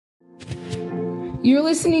You're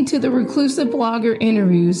listening to the Reclusive Blogger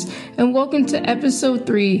Interviews, and welcome to episode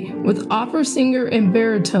 3 with opera singer and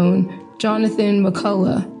baritone Johnathan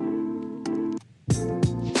McCullough.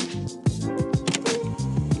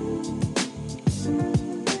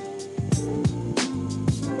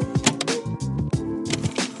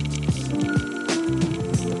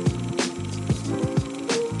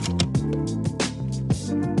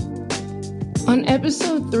 On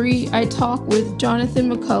episode 3, I talk with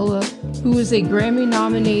Johnathan McCullough, who is a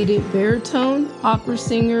Grammy-nominated baritone, opera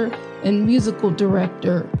singer, and musical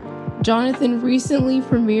director. Johnathan recently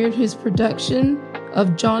premiered his production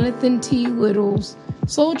of Jonathan T. Little's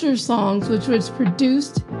Soldier Songs, which was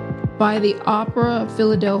produced by the Opera of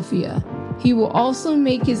Philadelphia. He will also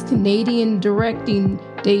make his Canadian directing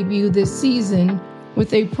debut this season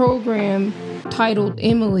with a program titled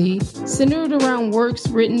Emily, centered around works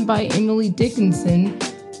written by Emily Dickinson,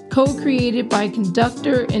 co-created by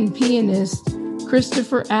conductor and pianist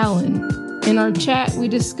Christopher Allen. In our chat, we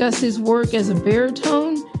discuss his work as a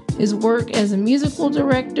baritone, his work as a musical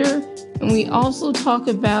director, and we also talk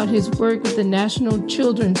about his work with the National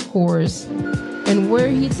Children's Chorus and where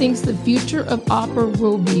he thinks the future of opera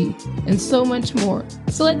will be, and so much more.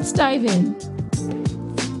 So let's dive in.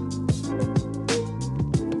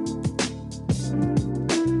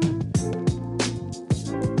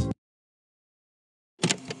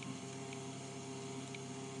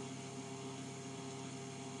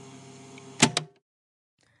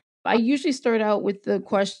 I usually start out with the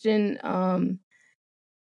question,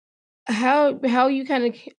 how you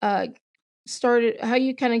kind of started, how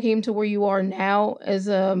you kind of came to where you are now as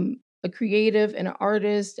a creative and an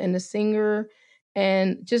artist and a singer,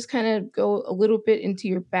 and just kind of go a little bit into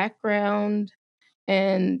your background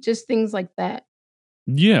and just things like that.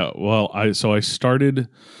 Yeah, well, I started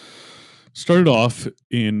off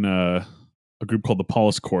in a group called the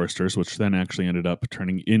Paulus Choristers, which then actually ended up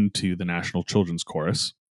turning into the National Children's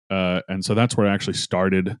Chorus, and so that's where I actually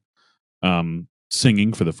started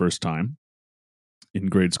singing for the first time in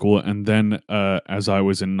grade school. And then as I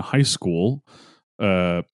was in high school,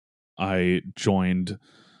 I joined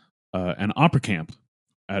an opera camp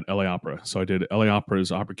at LA Opera. So I did LA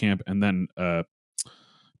Opera's opera camp, and then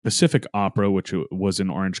Pacific Opera, which was in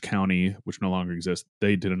Orange County, which no longer exists,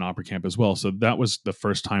 they did an opera camp as well. So that was the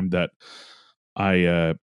first time that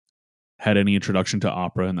I had any introduction to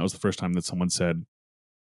opera, and that was the first time that someone said,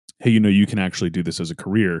 hey, you can actually do this as a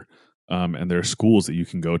career, and there are schools that you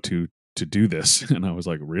can go to do this. And I was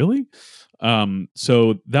like, really?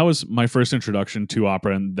 So that was my first introduction to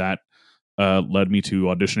opera, and that led me to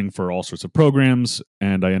auditioning for all sorts of programs,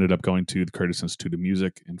 and I ended up going to the Curtis Institute of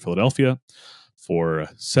Music in Philadelphia for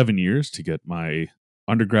 7 years to get my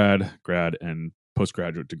undergrad, grad, and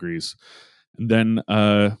postgraduate degrees. And then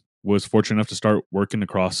was fortunate enough to start working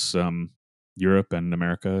across Europe and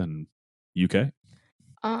America and UK.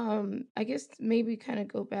 I guess maybe kind of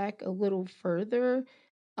go back a little further.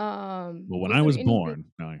 Well, when Was I there was anything? born,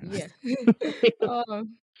 no, Yeah.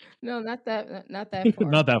 No, not that far. not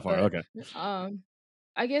that far. But Okay.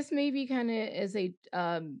 I guess maybe kind of as a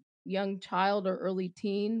young child or early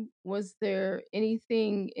teen, was there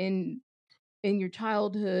anything in your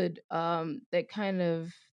childhood that kind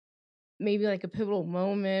of maybe like a pivotal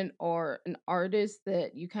moment or an artist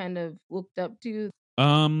that you kind of looked up to?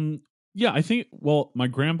 Yeah, I think. Well, my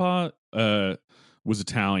grandpa was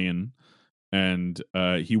Italian, and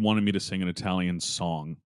he wanted me to sing an Italian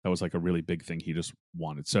song. That was like a really big thing he just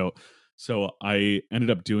wanted. So I ended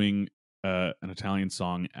up doing an Italian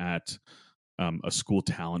song at a school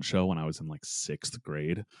talent show when I was in like 6th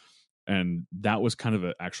grade, and that was kind of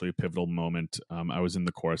actually a pivotal moment. I was in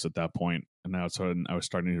the chorus at that point, and now I was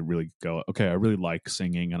starting to really go, okay, I really like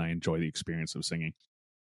singing, and I enjoy the experience of singing.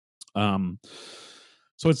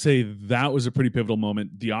 So I'd say that was a pretty pivotal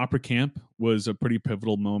moment. The opera camp was a pretty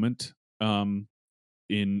pivotal moment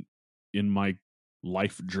in my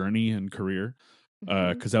life journey and career,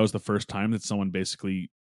 because that was the first time that someone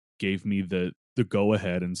basically gave me the go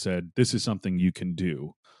ahead and said, this is something you can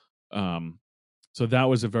do. So that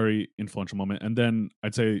was a very influential moment. And then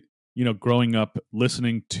I'd say, growing up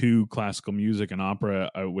listening to classical music and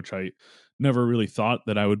opera, which I never really thought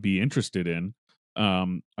that I would be interested in,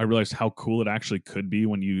 I realized how cool it actually could be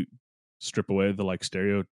when you strip away the like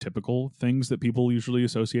stereotypical things that people usually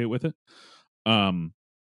associate with it. Bryn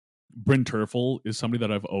Terfel is somebody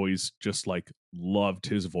that I've always just like loved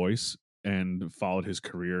his voice and followed his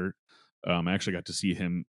career. I actually got to see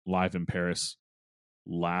him live in Paris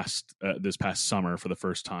this past summer for the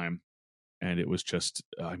first time, and it was just,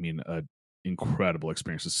 an incredible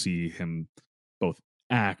experience to see him both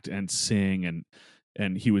act and sing, and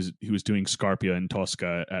and he was doing Scarpia and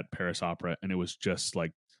Tosca at Paris Opera, and it was just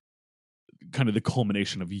like kind of the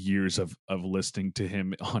culmination of years of listening to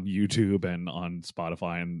him on YouTube and on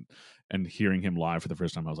Spotify, and hearing him live for the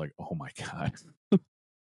first time. I was like, oh my god.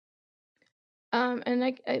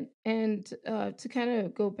 To kind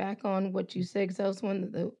of go back on what you said, because that was one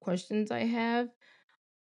of the questions I have.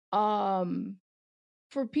 Um,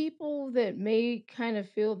 for people that may kind of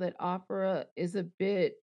feel that opera is a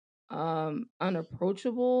bit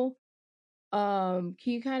unapproachable, can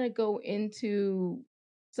you kind of go into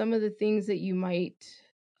some of the things that you might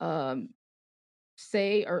um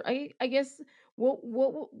say, or I guess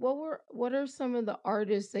what are some of the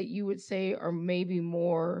artists that you would say are maybe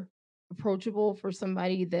more approachable for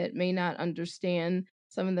somebody that may not understand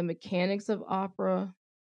some of the mechanics of opera?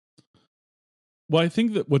 Well, I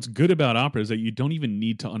think that what's good about opera is that you don't even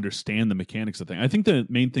need to understand the mechanics of things. I think the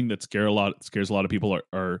main thing that scares a lot of people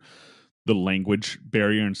are the language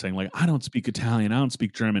barrier, and saying like, I don't speak Italian, I don't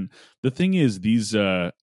speak German. The thing is, these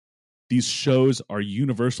shows are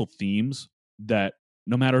universal themes that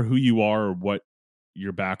no matter who you are or what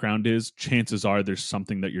your background is, chances are there's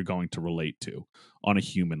something that you're going to relate to on a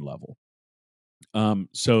human level.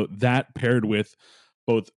 So that paired with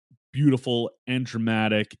both beautiful and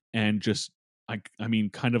dramatic, and just I mean,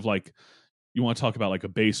 kind of like, you want to talk about like a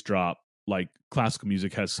bass drop. Like, classical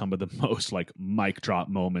music has some of the most like mic drop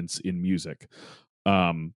moments in music.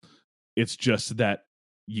 Um, it's just that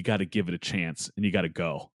you got to give it a chance and you got to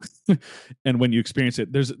go. And when you experience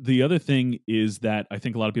it, there's the other thing is that I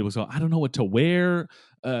think a lot of people go, I don't know what to wear.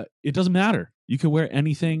 It doesn't matter. You can wear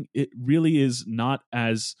anything. It really is not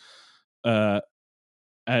uh,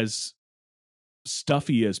 as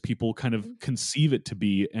stuffy as people kind of Mhm. conceive it to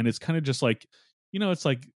be. And it's kind of just like, it's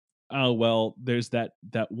like, oh well, there's that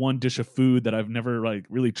one dish of food that I've never like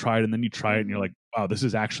really tried, and then you try it and you're Mhm. like, wow, this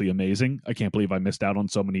is actually amazing. I can't believe I missed out on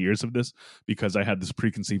so many years of this because I had this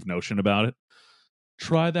preconceived notion about it.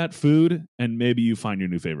 Try that food and maybe you find your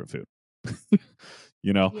new favorite food.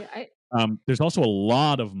 you know Yeah, I there's also a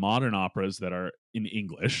lot of modern operas that are in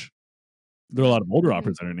English. There are a lot of older mhm.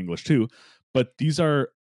 operas that are in English too, but these are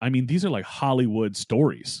like Hollywood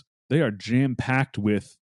stories. They are jam packed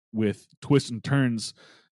with twists and turns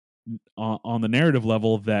on the narrative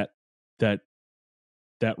level that that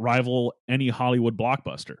rival any Hollywood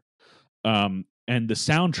blockbuster. And the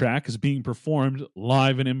soundtrack is being performed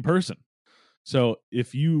live and in person. So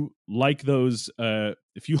if you like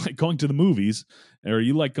if you like going to the movies, or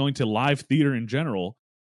you like going to live theater in general,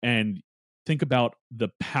 and think about the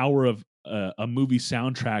power of a movie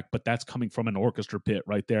soundtrack, but that's coming from an orchestra pit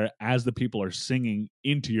right there as the people are singing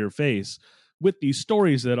into your face with these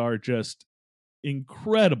stories that are just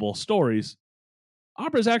incredible stories.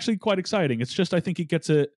 Opera is actually quite exciting. It's just I think it gets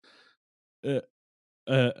a,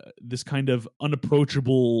 this kind of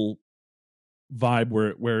unapproachable vibe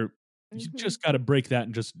where you Mhm. just got to break that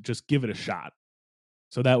and just give it a shot.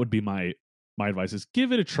 So that would be my advice: is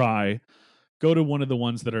give it a try. Go to one of the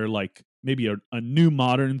ones that are like maybe a new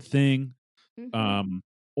modern thing, Mhm. um,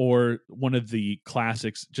 or one of the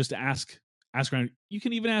classics. Just ask around. You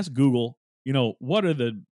can even ask Google. What are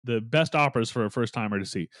the best operas for a first timer to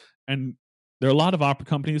see? And there are a lot of opera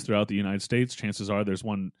companies throughout the United States. Chances are there's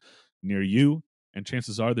one near you, and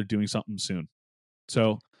chances are they're doing something soon.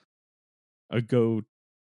 So I'd go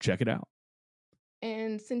check it out.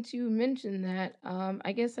 And since you mentioned that,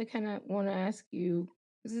 I guess I kind of want to ask you,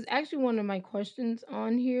 this is actually one of my questions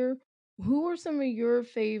on here. Who are some of your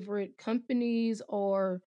favorite companies,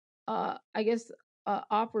 or I guess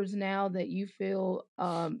operas now that you feel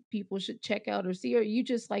people should check out or see, or you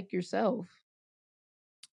just like yourself?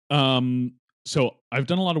 So I've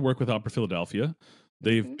done a lot of work with Opera Philadelphia.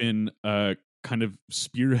 They've Mm-hmm. been kind of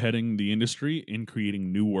spearheading the industry in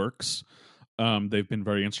creating new works. They've been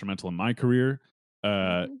very instrumental in my career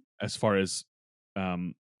uh, Mm-hmm. as far as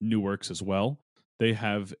new works as well. They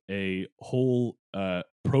have a whole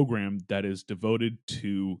program that is devoted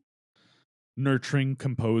to nurturing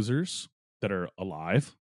composers that are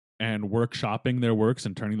alive and workshopping their works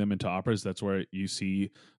and turning them into operas. That's where you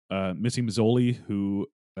see Missy Mazzoli, who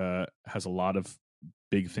has a lot of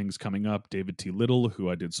big things coming up. David T. Little, who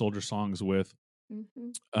I did Soldier Songs with.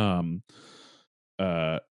 Mm-hmm. Um,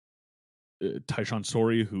 uh, Tyshawn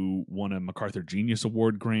Sorey, who won a MacArthur Genius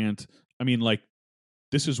Award grant. I mean, like,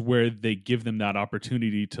 this is where they give them that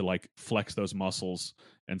opportunity to like flex those muscles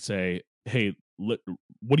and say, "Hey, what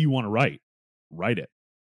do you want to write? Write it."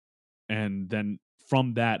 And then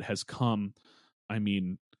from that has come, I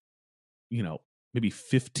mean, you know, maybe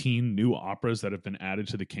 15 new operas that have been added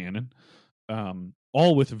to the canon,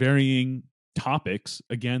 all with varying topics,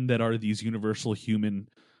 again, that are these universal human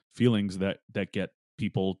feelings that get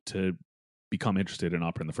people to become interested in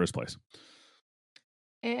opera in the first place.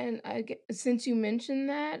 And since you mentioned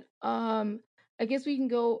that, I guess we can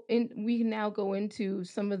go in. We can now go into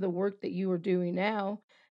some of the work that you are doing now,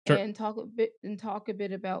 Sure. and talk a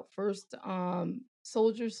bit about first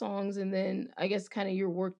soldier songs, and then I guess kind of your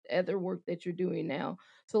work, other work that you're doing now.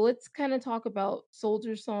 So let's kind of talk about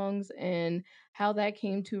soldier songs and how that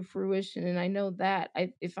came to fruition. And I know that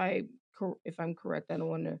if I'm correct, I don't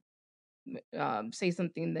want to say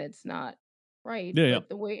something that's not right, Yeah, yeah. but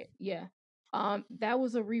the way, yeah, that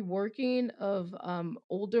was a reworking of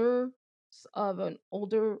of an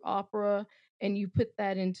older opera, and you put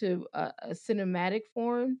that into a cinematic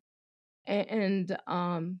form, and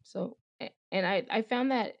I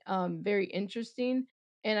found that very interesting,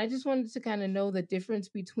 and I just wanted to kind of know the difference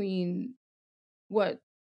between what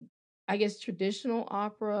I guess traditional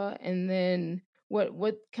opera and then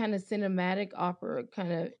what kind of cinematic opera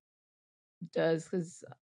kind of does, because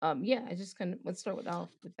yeah, I just kind of let's start off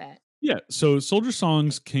with that. Yeah. So soldier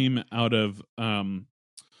songs came out of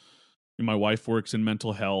my wife works in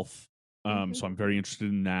mental health. Mhm. So I'm very interested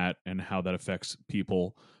in that and how that affects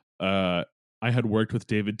people. Uh, I had worked with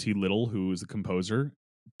David T. Little, who is a composer.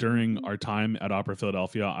 During Mhm. our time at Opera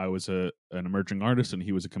Philadelphia, I was an emerging artist and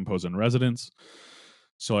he was a composer in residence.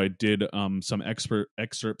 So I did some expert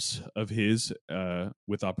excerpts of his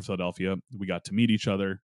with Opera Philadelphia. We got to meet each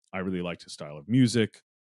other. I really liked his style of music.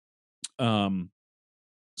 Um,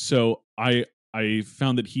 so I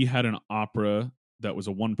found that he had an opera that was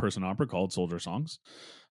a one person opera called Soldier Songs.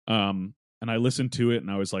 And I listened to it and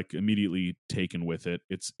I was like immediately taken with it.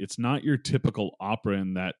 It's not your typical opera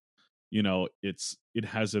in that, it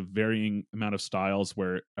has a varying amount of styles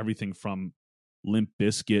where everything from Limp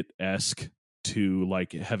Bizkit esque to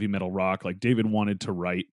like heavy metal rock. Like David wanted to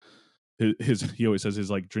write his he always says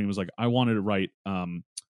his like dream was like, I wanted to write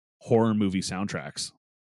horror movie soundtracks.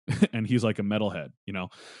 And he's like a metalhead.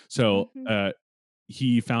 So Mhm.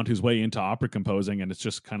 he found his way into opera composing, and it's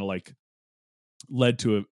just kind of like led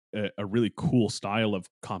to a really cool style of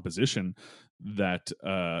composition that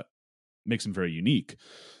makes him very unique.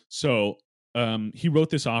 So he wrote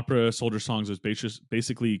this opera. Soldier Songs was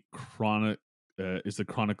basically is the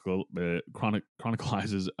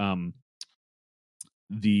chronicalizes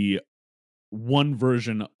the one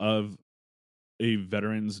version of a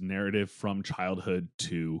veteran's narrative from childhood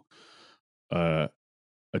to uh,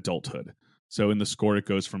 adulthood. So in the score, it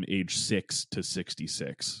goes from age 6 to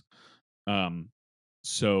 66. Um,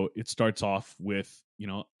 so it starts off with,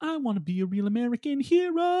 I want to be a real American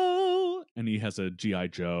hero, and he has a GI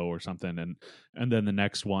Joe or something, and then the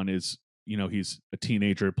next one is, he's a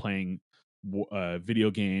teenager playing video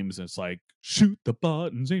games, and it's like shoot the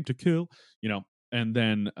buttons, aim to kill, and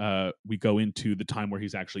then we go into the time where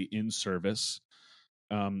he's actually in service,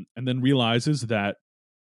 and then realizes that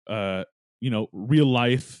real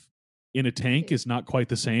life in a tank It, is not quite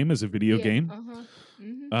the same as a video yeah. game. Uh-huh.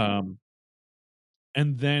 Mhm. Um,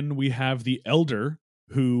 and then we have the elder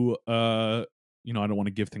who, I don't want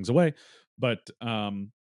to give things away, but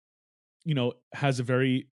has a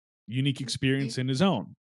very unique experience in his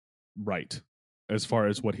own right as far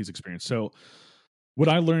as Mhm. what he's experienced. So, what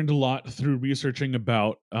I learned a lot through researching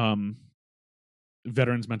about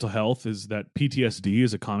veterans' mental health is that PTSD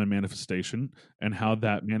is a common manifestation, and how Mhm.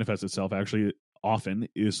 that manifests itself actually often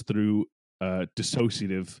is through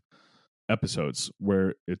dissociative episodes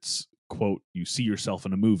where it's quote you see yourself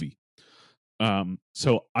in a movie.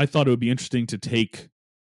 So I thought it would be interesting to take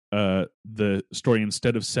the story,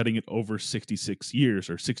 instead of setting it over 66 years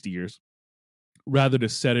or 60 years, rather to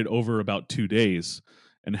set it over about 2 days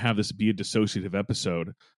and have this be a dissociative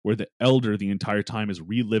episode where the elder the entire time is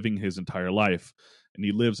reliving his entire life, and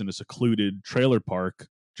he lives in a secluded trailer park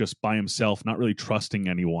just by himself, not really trusting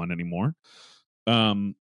anyone anymore.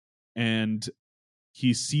 Um, and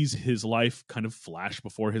he sees his life kind of flash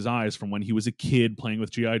before his eyes, from when he was a kid playing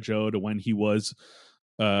with GI Joe to when he was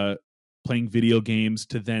uh, playing video games,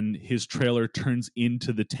 to then his trailer turns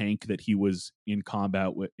into the tank that he was in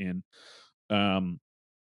combat in. Um,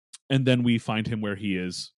 and then we find him where he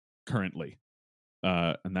is currently,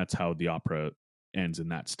 and that's how the opera ends in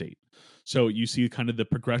that state. So you see kind of the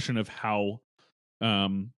progression of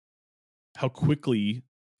um, how quickly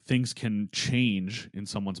things can change in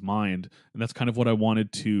someone's mind, and that's kind of what I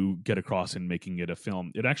wanted to get across in making it a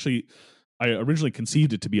film. I originally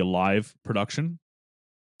conceived it to be a live production.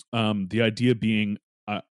 The idea being,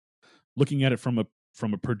 looking at it from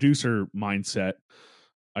a producer mindset,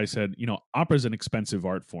 I said, opera is an expensive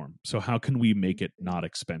art form, so how can we make it Mhm. not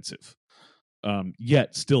expensive,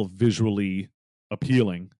 yet still visually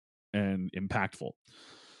appealing and impactful?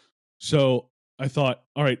 So I thought,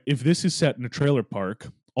 all right, if this is set in a trailer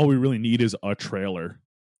park, all we really need is a trailer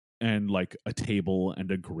and like a table and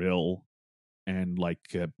a grill and like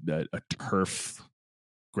a turf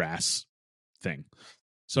grass thing.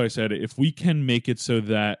 So I said, if we can make it so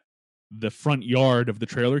that the front yard of the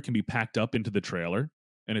trailer can be packed up into the trailer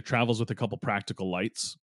and it travels with a couple practical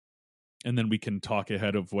lights, and then we can talk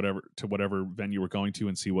ahead of whatever venue we're going to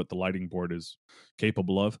and see what the lighting board is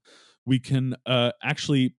capable of. We can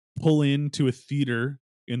actually pull into a theater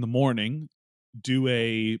in the morning, do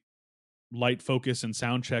a light focus and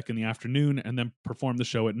sound check in the afternoon, and then perform the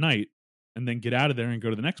show at night, and then get out of there and go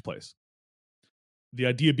to the next place. The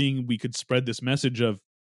idea being we could spread this message of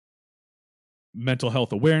mental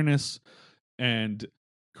health awareness and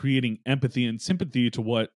creating empathy and sympathy to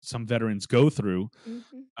what some veterans go through.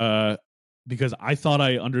 Because I thought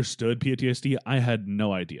I understood PTSD, I had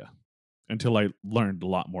no idea until I learned a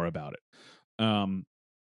lot more about it.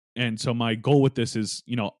 And so my goal with this is,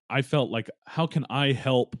 I felt like, how can I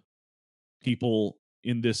help people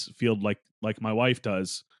in this field like my wife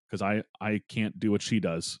does? Because I can't do what she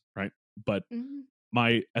does, right? But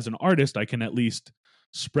as an artist, I can at least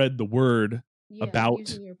spread the word about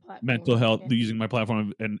using your mental platform. health, using my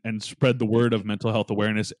platform and spread the word of mental health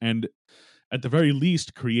awareness, and at the very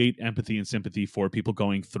least create empathy and sympathy for people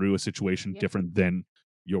going through a situation different than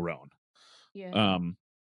your own.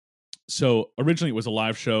 So originally it was a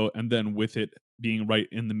live show, and then with it being right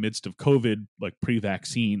in the midst of COVID, like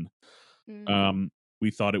pre-vaccine,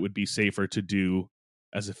 we thought it would be safer to do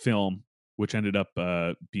as a film, which ended up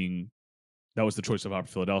being, that was the choice of Opera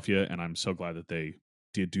Philadelphia, and I'm so glad that they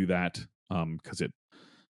did do that, because it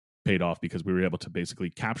paid off, because we were able to basically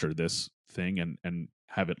capture this thing and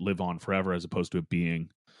have it live on forever, as opposed to it being,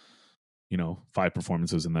 5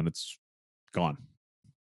 performances and then it's gone.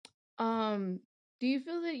 Do you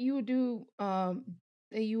feel that you would do that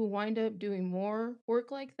you will wind up doing more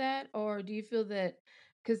work like that, or do you feel that,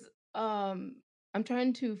 because I'm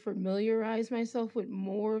trying to familiarize myself with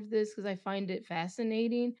more of this because I find it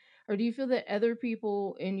fascinating, or do you feel that other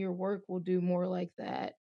people in your work will do more like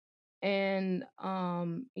that? And that's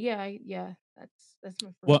my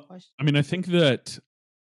first Well, question. I mean, I think that,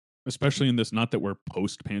 especially in this, not that we're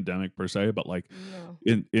post pandemic per se, but like No.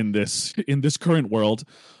 in this current world,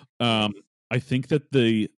 Yes. I think that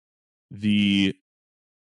the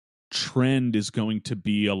trend is going to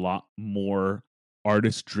be a lot more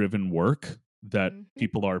artist driven work that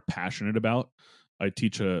people are passionate about. I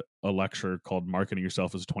teach a lecture called Marketing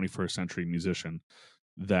Yourself as a 21st Century Musician,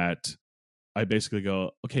 that I basically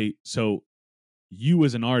go, okay, so you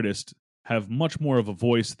as an artist have much more of a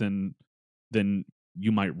voice than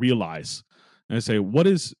you might realize. And I say, what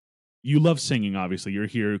is, you love singing, obviously you're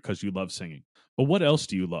here because you love singing, but what else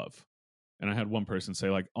do you love? And I had one person say,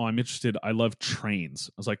 like, oh, I'm interested, I love trains.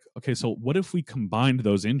 I was like, okay, so what if we combined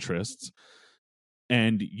those interests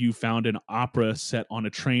and you found an opera set on a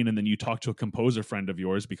train, and then you talk to a composer friend of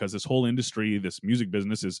yours, because this whole industry, this music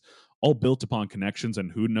business, is all built upon connections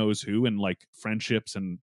and who knows who, and like friendships,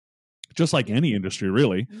 and just like any industry,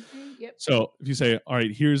 really. So if you say, all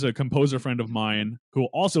right, here's a composer friend of mine who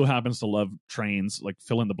also happens to love trains, like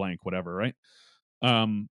fill in the blank, whatever, right?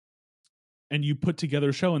 And you put together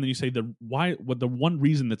a show, and then you say the one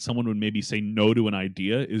reason that someone would maybe say no to an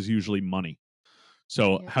idea is usually money.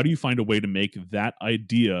 So how do you find a way to make that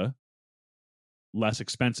idea less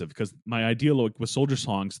expensive? Because my idea, like with Soldier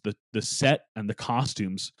Songs, the set and the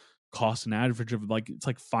costumes cost an average of it's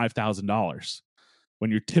like $5,000,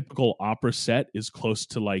 when your typical opera set is close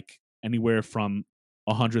to like anywhere from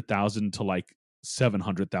 $100,000 to like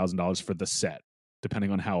 $700,000 for the set,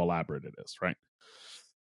 depending on how elaborate it is, right?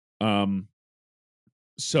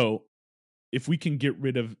 So if we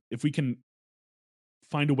can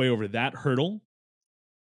find a way over that hurdle,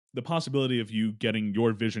 the possibility of you getting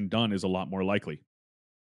your vision done is a lot more likely.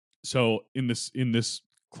 So in this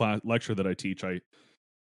class lecture that I teach, I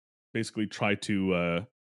basically try to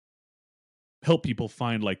help people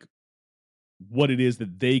find like what it is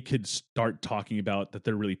that they could start talking about, that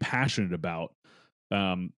they're really passionate about.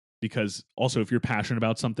 Because also, if you're passionate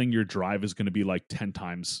about something, your drive is going to be like 10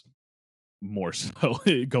 times more so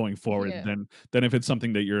going forward than if it's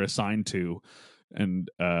something that you're assigned to. And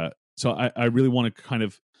so I really want to kind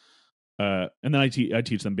of and then I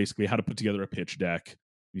teach them basically how to put together a pitch deck.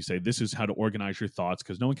 You say, this is how to organize your thoughts,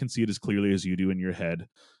 because no one can see it as clearly as you do in your head.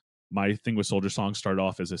 My thing with Soldier Song started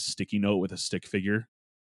off as a sticky note with a stick figure,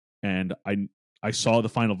 and I saw the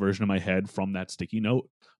final version in my head from that sticky note,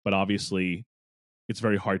 but obviously it's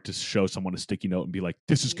very hard to show someone a sticky note and be like,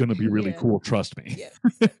 this is going to be really cool, trust me.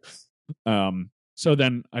 So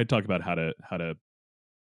then I talk about how to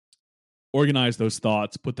organize those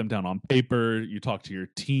thoughts, put them down on paper. You talk to your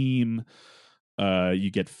team. You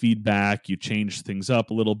get feedback. You change things up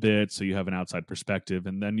a little bit so you have an outside perspective,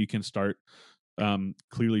 and then you can start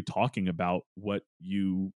clearly talking about what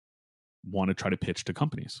you want to try to pitch to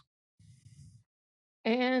companies.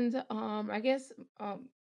 And I guess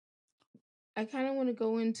I kind of want to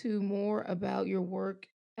go into more about your work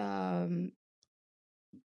um,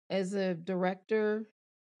 as a director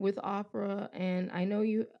with opera, and I know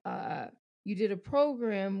you did a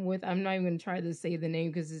program with. I'm not even going to try to say the name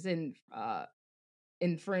because it's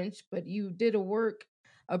in French, but you did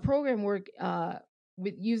a program work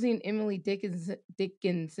with using Emily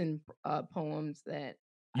Dickinson poems that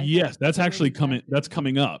I thought Yes, that's were actually really coming. That's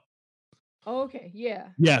fascinating. coming up. Oh, okay, yeah.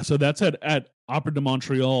 Yeah, so that's at Opera de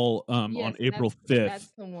Montreal on Yes, April that's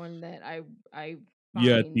 5th. the one that I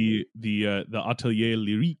Yeah, find. the Atelier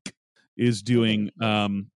Lyrique is doing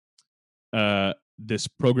Okay, yes. this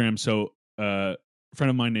program. So a friend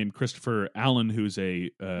of mine named Christopher Allen, who's a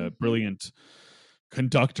Mhm. brilliant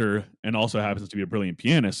conductor and also happens to be a brilliant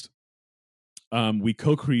pianist, we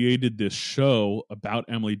co-created this show about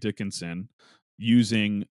Emily Dickinson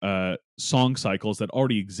using song cycles that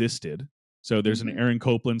already existed. So there's an Mhm. Aaron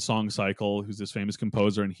Copland song cycle, who's this famous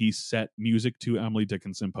composer, and he set music to Emily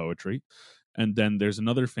Dickinson poetry. And then there's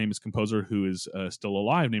another famous composer who is still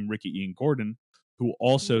alive named Ricky Ian Gordon, who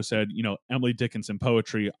also Mhm. said, Emily Dickinson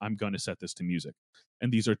poetry, I'm going to set this to music.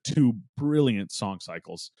 And these are two brilliant song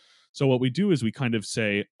cycles. So what we do is we kind of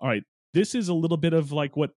say, all right, this is a little bit of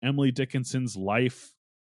like what Emily Dickinson's life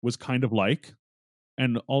was kind of like.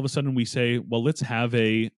 And all of a sudden we say, well, let's have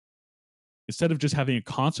instead of just having a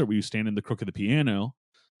concert where you stand in the crook of the piano,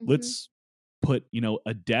 Mhm. let's put,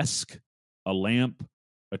 a desk, a lamp,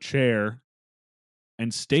 a chair,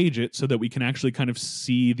 and stage it so that we can actually kind of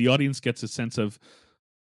see the audience gets a sense of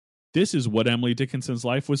this is what Emily Dickinson's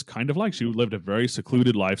life was kind of like. She lived a very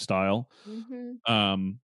secluded lifestyle. Mhm.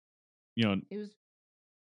 Um, you know, It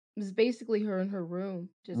was basically her in her room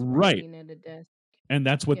just right. writing at a desk. And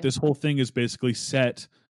that's what Yeah. this whole thing is basically set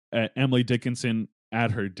at Emily Dickinson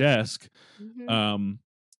at her desk. Mhm. Um,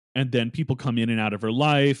 and then people come in and out of her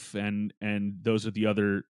life, and those are the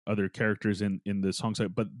other characters in the song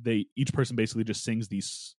cycle. But they each person basically just sings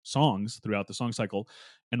these songs throughout the song cycle,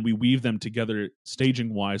 and we weave them together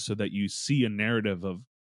staging wise so that you see a narrative of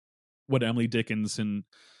what Emily Dickinson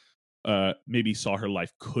maybe saw her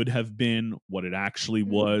life could have been, what it actually Mhm.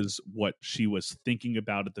 was, what she was thinking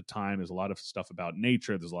about at the time. There's a lot of stuff about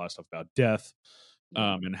nature. There's a lot of stuff about death,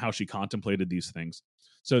 Yeah. and how she contemplated these things.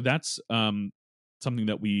 So that's something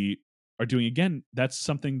that we are doing. Again, that's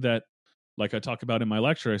something that, like I talk about in my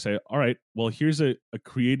lecture, I say, all right, well, here's a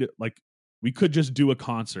creative, like, we could just do a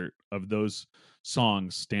concert of those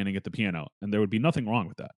songs standing at the piano, and there would be nothing wrong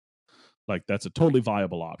with that. Like, that's a totally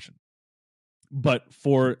viable option. But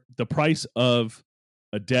for the price of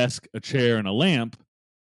a desk, a chair, and a lamp,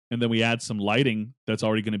 and then we add some lighting that's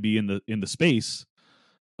already going to be in the space,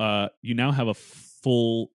 you now have a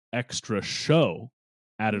full extra show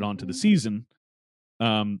added onto the Mhm. season,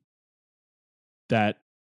 um, that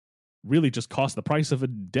really just cost the price of a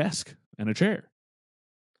desk and a chair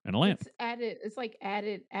and a lamp. It's like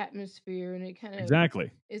added atmosphere, and it kind of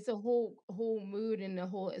Exactly. it's a whole mood and the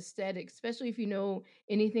whole aesthetic, especially if you know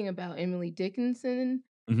anything about Emily Dickinson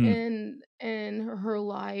Hmm. and her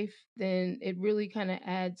life, then it really kind of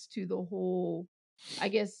adds to the whole, I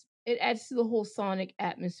guess it adds to the whole sonic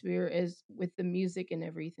atmosphere as with the music and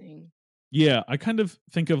everything. Yeah, I kind of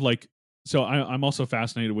think of like, so I'm also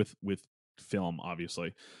fascinated with film,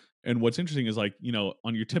 obviously, and what's interesting is like,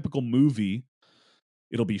 on your typical movie,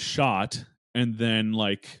 it'll be shot, and then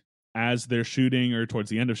like as they're shooting or towards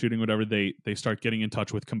the end of shooting, whatever, they start getting in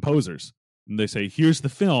touch with composers, and they say, here's the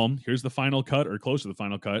film, here's the final cut or close to the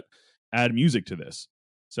final cut, add music to this.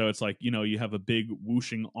 So it's like, you have a big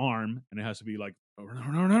whooshing arm, and it has to be like, and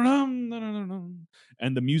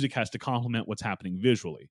the music has to complement what's happening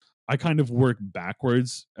visually. I kind of work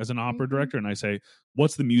backwards as an opera Mhm. director, and I say,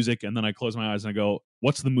 what's the music, and then I close my eyes and I go,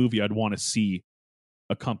 what's the movie I'd want to see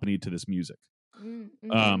accompanied to this music.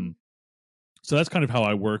 Mhm. um, so that's kind of how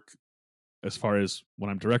I work as far as when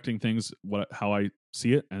I'm directing things, how I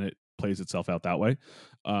see it, and it plays itself out that way.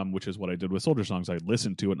 Which is what I did with Soldier Songs. I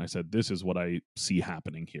listened to it and I said, "This is what I see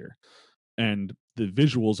happening here," and the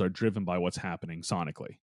visuals are driven by what's happening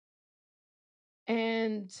sonically.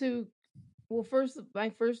 And to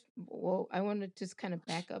well, I want to just kind of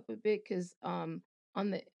back up a bit because on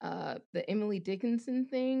the Emily Dickinson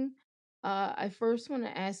thing, I first want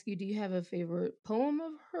to ask you, do you have a favorite poem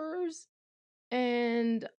of hers?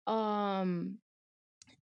 And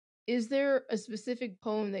is there a specific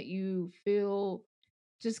poem that you feel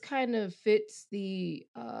just kind of fits the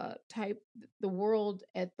the world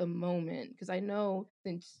at the moment. Because I know,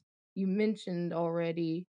 since you mentioned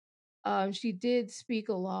already, she did speak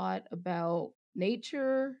a lot about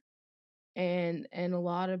nature, and a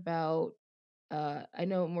lot about, I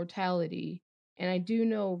know, mortality. And I do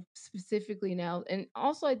know specifically now, and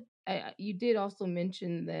also you did also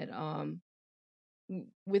mention that,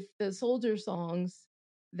 with the soldier songs,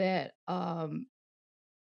 that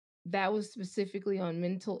that was specifically on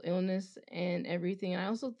mental illness and everything. And I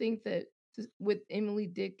also think that, with Emily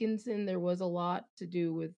Dickinson, there was a lot to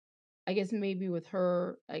do with, I guess, maybe with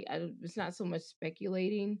her. It's not so much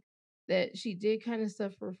speculating that she did kind of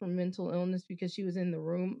suffer from mental illness because she was in the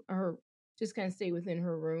room, or just kind of stay within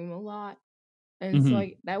her room a lot. And so, Hmm.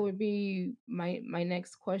 like, that would be my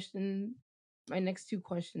next question, my next two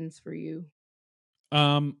questions for you.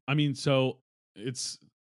 I mean, so it's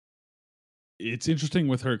it's interesting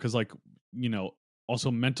with her because, like, you know,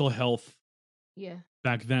 also mental health Yeah.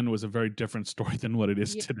 back then was a very different story than what it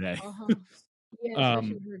is Yeah. today. Uh-huh. Yeah, especially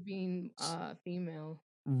um, with her being s- female.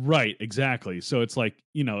 right, exactly. So it's like,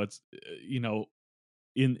 it's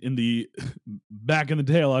in the back in the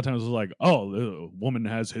day, a lot of times it was like, oh, the woman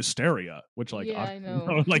has hysteria, which, like, Yeah, I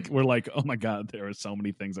know. like, we're like, oh my god, there are so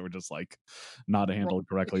many things that were just like not Right. handled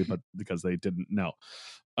correctly, but because they didn't know.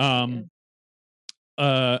 Yeah. Um,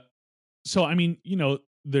 uh, so I mean,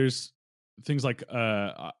 there's things like,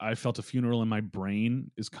 I felt a funeral in my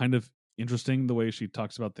brain is kind of interesting the way she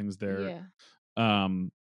talks about things there. Yeah.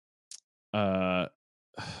 Um, uh,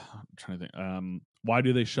 I'm trying to think. Why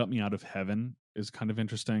do they shut me out of heaven is kind of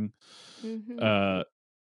interesting. Mhm. Uh,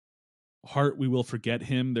 Heart, we will forget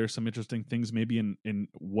him. There's some interesting things maybe in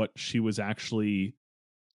what she was actually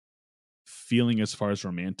feeling as far as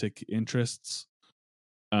romantic interests.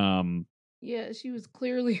 Um, Yeah, she was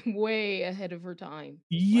clearly way ahead of her time.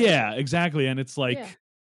 Like, yeah, exactly, and it's yeah. like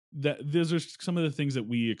that. Those are some of the things that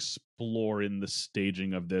we explore in the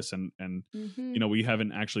staging of this, and Mhm. we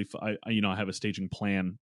haven't actually. I have a staging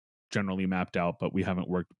plan generally mapped out, but we haven't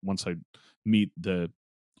worked. Once I meet the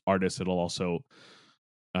artist, it'll also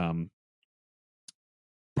um,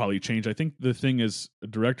 probably change. I think the thing is, a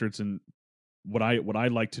director, it's in what I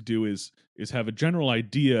like to do is have a general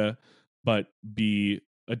idea, but be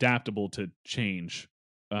adaptable to change,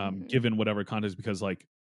 Mhm. given whatever context. Because, like,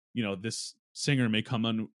 this singer may come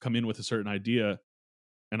in with a certain idea,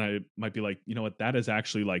 and I might be like, you know what, that is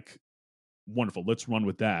actually, like, wonderful. Let's run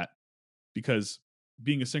with that. Because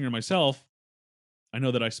being a singer myself, I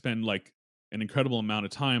know that I spend, like, an incredible amount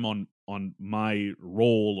of time on my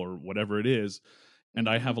role or whatever it is, and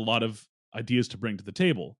I have Mhm. a lot of ideas to bring to the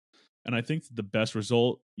table. And I think that the best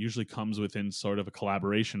result usually comes within sort of a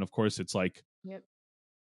collaboration. Of course, it's like, Yep.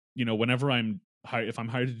 whenever if I'm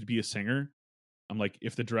hired to be a singer, I'm like,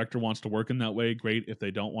 if the director wants to work in that way, great. If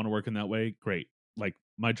they don't want to work in that way, great. Like,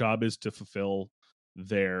 my job is to fulfill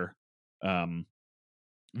their um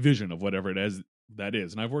vision of whatever it is that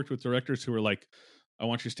is. And I've worked with directors who are like, I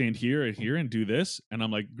want you to stand here and here and do this. And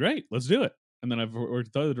I'm like, great, let's do it. And then I've worked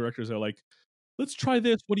with other directors that are like, let's try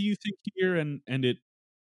this. What do you think here? And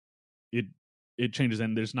it it changes,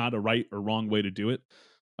 and there's not a right or wrong way to do it.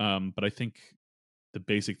 But I think the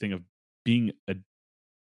basic thing of being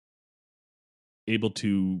able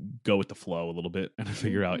to go with the flow a little bit and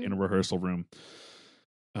figure out in Mhm. a rehearsal room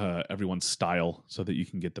everyone's style so that you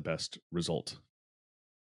can get the best result.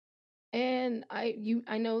 And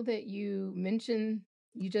I know that you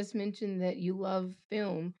just mentioned that you love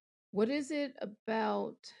film. What is it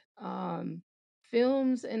about,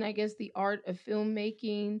 films, and I guess the art of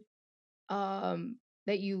filmmaking,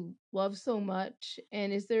 that you love so much?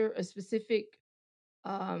 And is there a specific,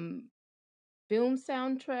 um film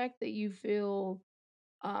soundtrack that you feel,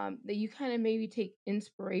 that you kind of maybe take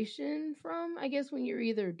inspiration from, I guess, when you're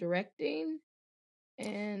either directing?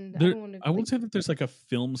 And I There, don't want to, I like, wouldn't say that there's like a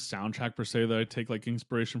film soundtrack per se that I take like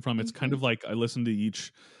inspiration from. It's kind mhm, of like I listen to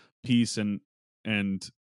each piece, and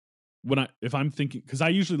when if I'm thinking, because I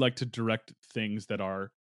usually like to direct things that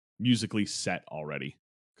are musically set already,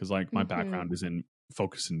 because, like, my mhm, background is in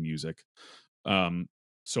focus in music. Um,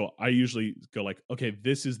 so I usually go like, okay,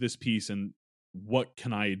 this is this piece, and what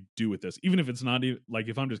can I do with this? Even if it's not even like,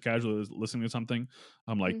 if I'm just casually listening to something,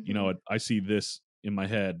 I'm like, you know mhm. what, I see this in my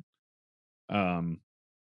head. Um,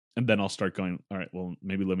 and then I'll start going, all right, well,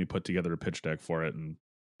 maybe let me put together a pitch deck for it and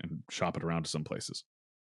shop it around to some places.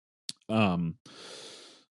 Um,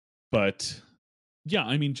 but yeah,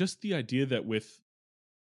 I mean, just the idea that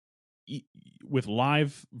e- with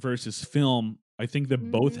live versus film, I think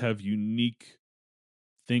that both Mhm. have unique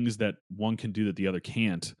things that one can do that the other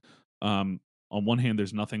can't. Um, on one hand,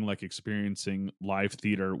 there's nothing like experiencing live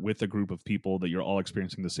theater with a group of people that you're all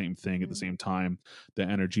experiencing the same thing at the same time, the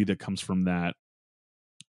energy that comes from that.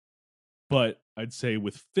 But I'd say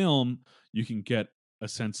with film, you can get a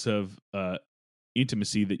sense of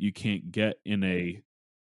intimacy that you can't get in a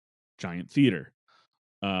giant theater.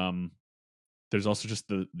 There's also just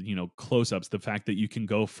the close-ups, the fact that you can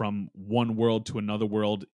go from one world to another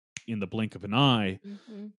world in the blink of an eye,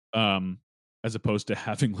 as opposed to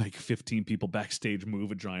having like 15 people backstage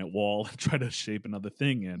move a giant wall and try to shape another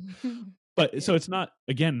thing in. But so it's not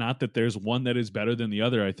that there's one that is better than the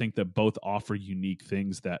other. I think that both offer unique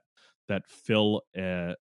things that fill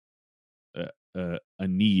a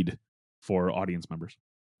need for audience members.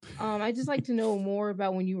 I just like to know more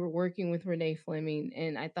about when you were working with Renee Fleming,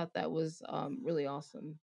 and I thought that was really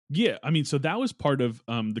awesome. Yeah, I mean, so that was part of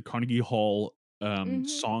the Carnegie Hall Mm-hmm.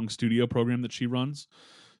 song studio program that she runs.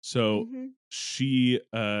 So Mm-hmm. she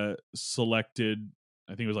selected,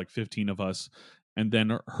 I think it was like 15 of us, and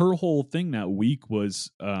then her whole thing that week was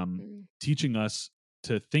teaching us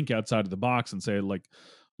to think outside of the box and say, like,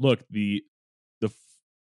 look, the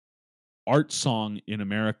art song in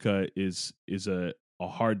America is a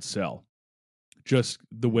hard sell, just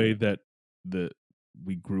the way that the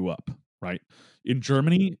we grew up, right? In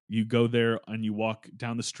Germany, you go there and you walk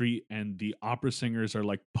down the street and the opera singers are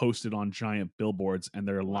like posted on giant billboards and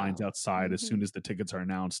there are lines Wow. outside as soon as the tickets are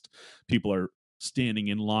announced. People are standing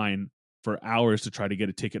in line for hours to try to get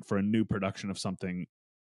a ticket for a new production of something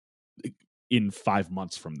in 5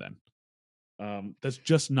 months from then. That's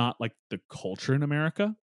just not like the culture in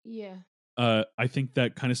America. Yeah. I think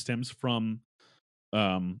that kind of stems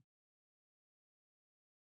um,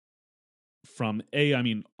 I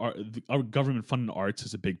mean, our government funded arts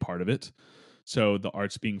is a big part of it. So the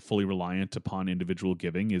arts being fully reliant upon individual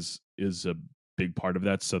giving is a big part of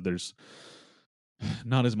that. So there's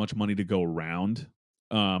not as much money to go around.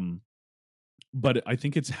 Um, but I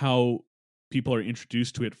think it's how people are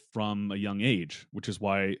introduced to it from a young age, which is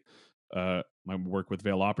why my work with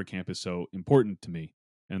Vale Opera Camp is so important to me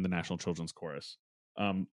and the National Children's Chorus.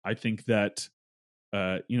 I think that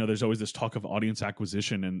there's always this talk of audience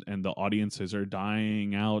acquisition and the audiences are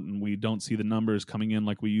dying out and we don't see the numbers coming in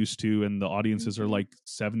like we used to. And the audiences are like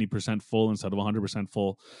 70% full instead of 100%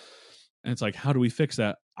 full. And it's like, how do we fix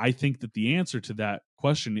that? I think that the answer to that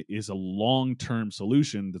question is a long-term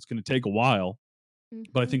solution that's going to take a while,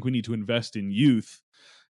 but I think we need to invest in youth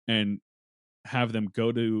and have them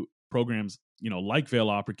go to programs, like Vale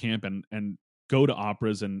Opera Camp and go to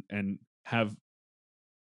operas and have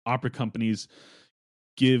opera companies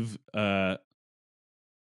give have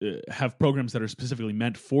programs that are specifically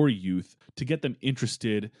meant for youth to get them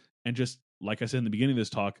interested and just like I said in the beginning of this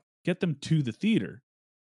talk, get them to the theater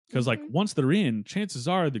because like once they're in, chances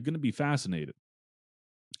are they're going to be fascinated.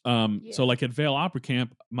 So like at Vale Opera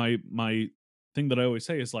Camp, my thing that I always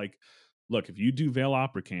say is like, look, if you do Vale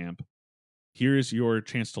Opera Camp, here's your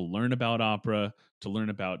chance to learn about opera, to learn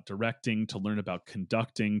about directing, to learn about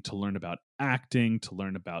conducting, to learn about acting, to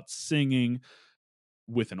learn about singing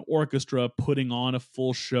with an orchestra, putting on a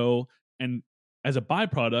full show. And as a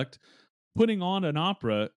byproduct, putting on an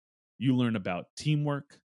opera, you learn about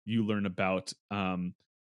teamwork, you learn about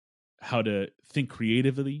how to think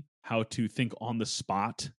creatively, how to think on the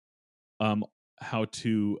spot, um, how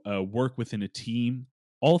to work within a team,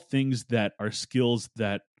 all things that are skills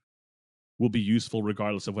that will be useful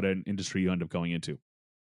regardless of what an industry you end up going into.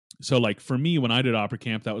 So like for me, when I did opera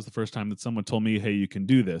camp, that was the first time that someone told me, hey, you can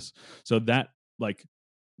do this. So that like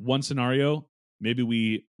one scenario, maybe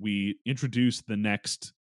we introduce the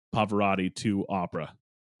next Pavarotti to opera,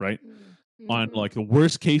 right? On like the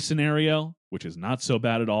worst case scenario, which is not so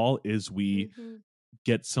bad at all, is we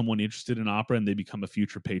get someone interested in opera and they become a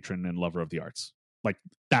future patron and lover of the arts. Like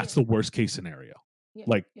that's the worst case scenario.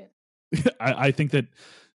 Like I think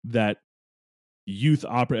that youth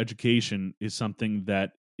opera education is something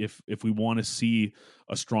that if we want to see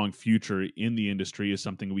a strong future in the industry is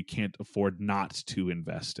something we can't afford not to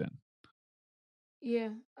invest in. Yeah,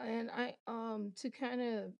 and I to kind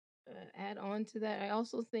of add on to that, I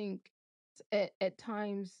also think at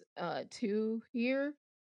times too here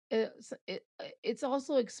it's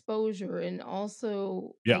also exposure and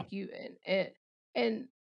also Yeah. like you and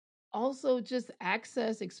also just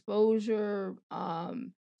access exposure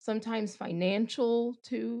sometimes financial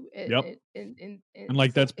too Yep. and And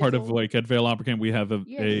like that's it's part of all like at Vale Opera Camp, we have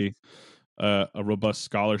yes. a robust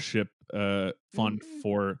scholarship fund Mhm.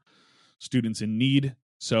 for students in need.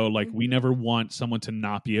 So like we Mhm. never want someone to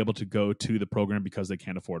not be able to go to the program because they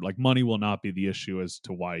can't afford. Like money will not be the issue as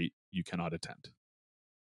to why you cannot attend.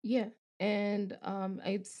 Yeah. And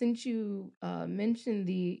since you mentioned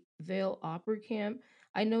the Vale Opera Camp,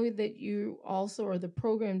 I know that you also are the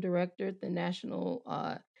program director at the National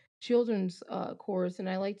Children's Chorus, and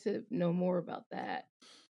I like to know more about that.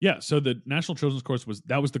 Yeah, so the National Children's Chorus was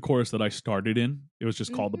the chorus that I started in. It was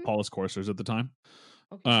just called the Mm-hmm. Paulus Choristers at the time.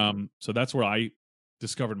 Okay. So that's where I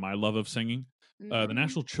discovered my love of singing. The Mm-hmm.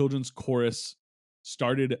 National Children's Chorus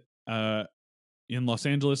started in Los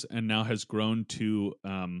Angeles and now has grown to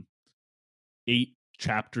 8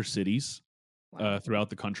 chapter cities Wow. throughout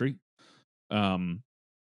the country. Um,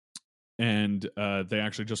 and they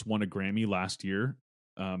actually just won a Grammy last year,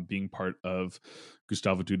 being part of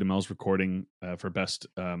Gustavo Dudamel's recording for best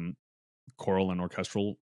choral and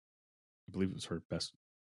orchestral. I believe it was for best.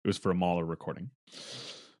 It was for a Mahler recording.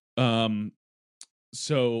 Um,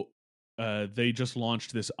 so they just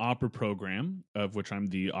launched this opera program, of which I'm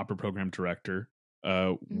the opera program director,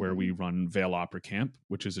 where Mm-hmm. we run Vale Opera Camp,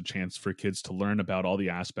 which is a chance for kids to learn about all the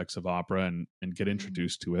aspects of opera and get Mm-hmm.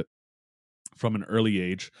 introduced to it from an early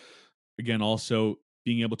age. Again, also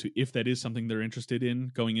being able to, if that is something they're interested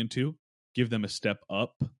in going into, give them a step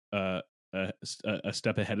up, uh, a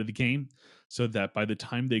step ahead of the game, so that by the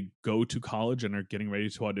time they go to college and are getting ready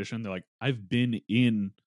to audition, they're like, I've been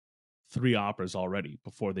in 3 operas already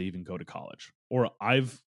before they even go to college, or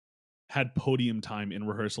I've had podium time in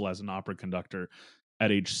rehearsal as an opera conductor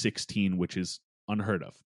at age 16, which is unheard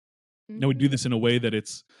of. Now we do Mm-hmm. this in a way that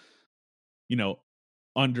it's, you know,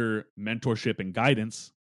 under mentorship and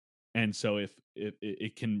guidance. And so if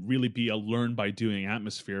it can really be a learn by doing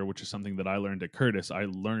atmosphere, which is something that I learned at Curtis. I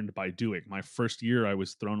learned by doing. My first year I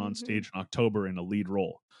was thrown on Mm-hmm. stage in October in a lead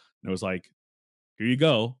role. And it was like, here you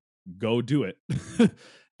go do it.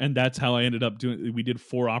 And that's how I ended up doing. We did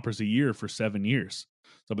 4 operas a year for 7 years.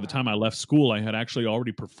 So by the time I Wow. left school, I had actually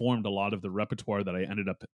already performed a lot of the repertoire that I ended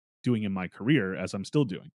up doing in my career, as I'm still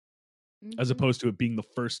doing, as Mm-hmm. opposed to it being the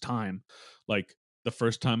first time. Like the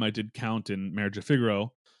first time I did Count in Marriage of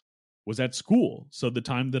Figaro was at school. So the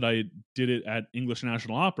time that I did it at English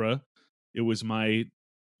National Opera, it was my,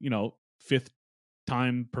 5th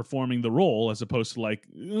time performing the role, as opposed to like,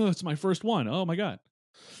 it's my first one. Oh my God.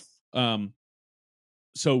 Um,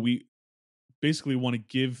 so we basically want to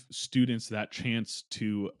give students that chance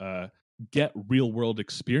to get real world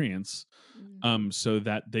experience, Mm-hmm. so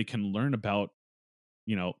that they can learn about,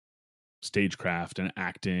 you know, stagecraft and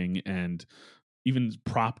acting and even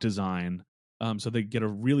prop design, so they get a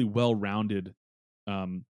really well-rounded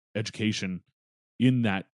um, education in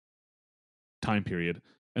that time period,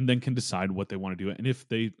 and then can decide what they want to do. And if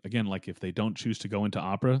they, again, like if they don't choose to go into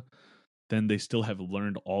opera, then they still have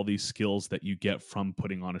learned all these skills that you get from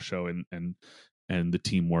putting on a show, and the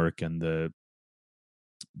teamwork and the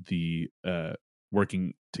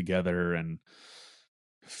working together and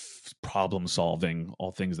problem solving,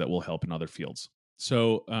 all things that will help in other fields.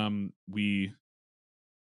 So we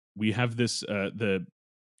have this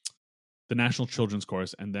the National Children's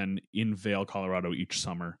Chorus, and then in Vail, Colorado, each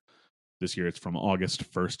summer. This year, it's from August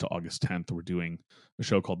 1st to August 10th. We're doing a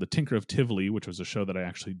show called The Tinker of Tivoli, which was a show that I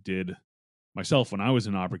actually did myself when I was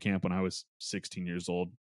in opera camp when I was 16 years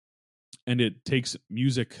old. And it takes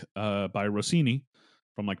music by Rossini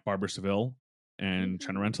from like Barbara Seville and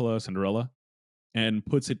Mm-hmm. Cenerentola, Cinderella, and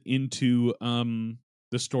puts it into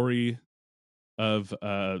the story of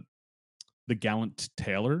The Gallant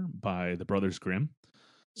Tailor by the Brothers Grimm.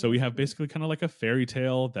 So we have Mm-hmm. basically kind of like a fairy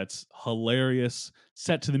tale that's hilarious,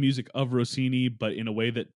 set to the music of Rossini, but in a way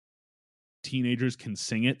that teenagers can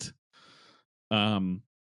sing it. Um,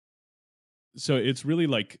 so it's really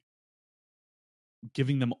like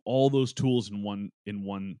giving them all those tools in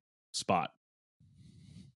one spot.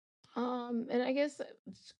 And I guess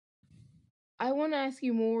I want to ask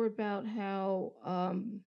you more about how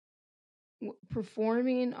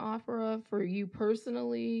performing opera for you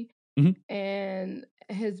personally Mhm. and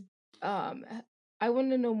has I want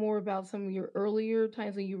to know more about some of your earlier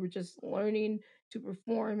times when you were just learning to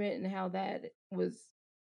perform it and how that was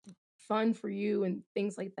fun for you and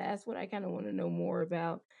things like that. That's what I kind of want to know more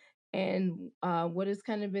about. And what has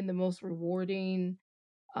kind of been the most rewarding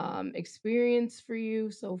experience for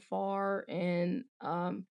you so far, and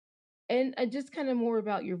just kind of more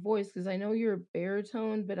about your voice because I know you're a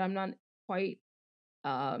baritone, but I'm not quite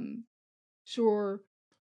um, sure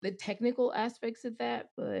the technical aspects of that.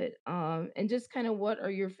 But and just kind of what are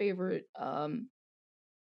your favorite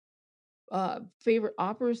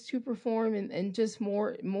operas to perform, and just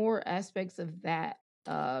more aspects of that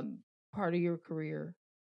um, part of your career.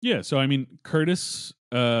 Yeah, so I mean, Curtis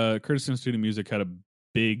Institute of Music had a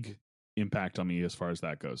big impact on me as far as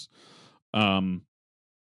that goes. Um,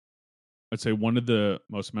 I'd say one of the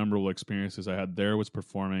most memorable experiences I had there was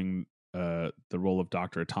performing the role of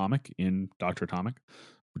Doctor Atomic in Doctor Atomic,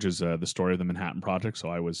 which is the story of the Manhattan Project. So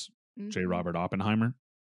I was J. Mm-hmm. Robert Oppenheimer,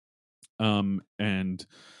 and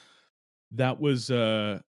that was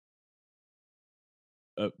a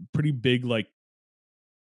pretty big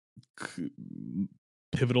c-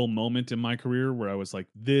 pivotal moment in my career where I was like,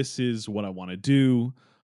 this is what I want to do.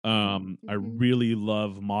 I Mm-hmm. really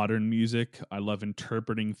love modern music. I love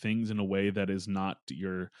interpreting things in a way that is not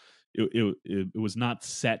your. It was not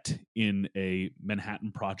set in a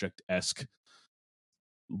Manhattan Project esque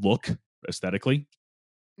look aesthetically.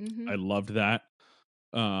 Mm-hmm. I loved that.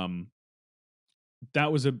 Um,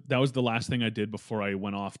 that was the last thing I did before I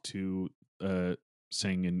went off to uh,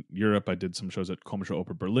 sing in Europe. I did some shows at Komische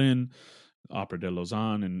Oper Berlin, Opera de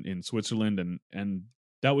Lausanne in Switzerland, and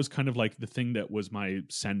that was kind of like the thing that was my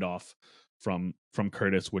send off from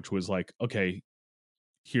Curtis, which was like, okay,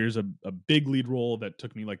 here's a big lead role that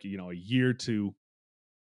took me like a year to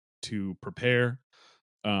prepare,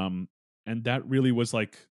 um, and that really was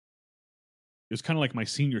like it was kind of like my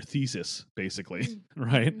senior thesis, basically,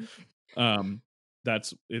 right? Mm-hmm. Um,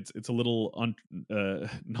 that's it's a little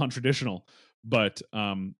non-traditional, but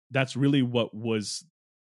that's really what was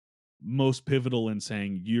most pivotal in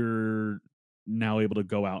saying you're now able to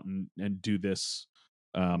go out and do this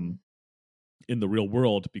Mm-hmm. um, in the real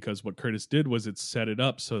world, because what Curtis did was it set it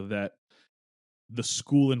up so that the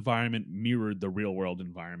school environment mirrored the real world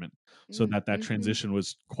environment, so that that Mm-hmm. transition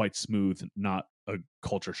was quite smooth, not a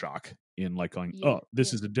culture shock in like going, oh, Yeah. Yeah.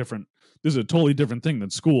 this is a totally different thing than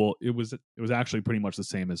school. It was actually pretty much the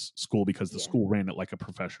same as school, because the Yeah. school ran it like a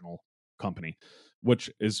professional company, which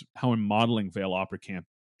is how I'm modeling Vale Opera Camp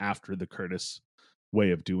after the Curtis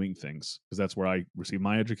way of doing things, because that's where I received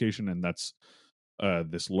my education, and that's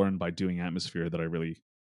this learn by doing atmosphere that I really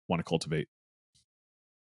want to cultivate.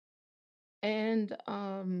 And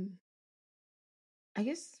I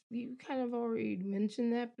guess you kind of already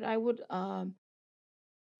mentioned that, but I would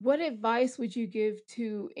what advice would you give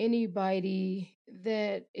to anybody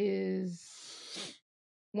that is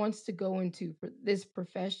wants to go into this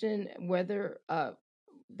profession, whether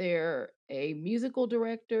they're a musical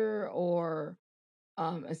director or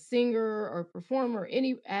a singer or performer,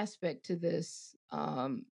 any aspect to this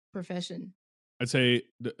profession? I'd say,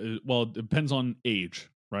 well, it depends on age,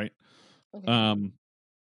 right? Okay. Um,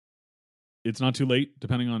 it's not too late,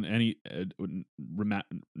 depending on any,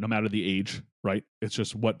 no matter the age, right? It's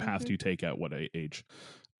just what path Mm-hmm. do you take at what age?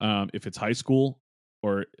 If it's high school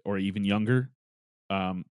or even younger,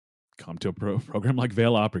 um, come to a program like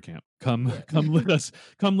Vale Opera Camp. Yeah. Come let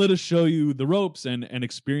us show you the ropes and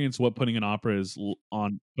experience what putting an opera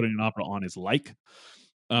on is like.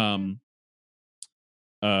 Mm-hmm. Um,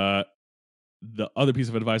 uh, the other piece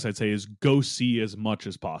of advice I'd say is go see as much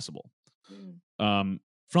as possible, Mm. um,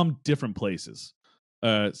 from different places.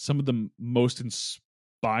 Some of the most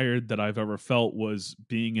inspired that I've ever felt was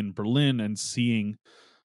being in Berlin and seeing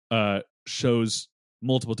shows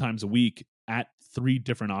multiple times a week at three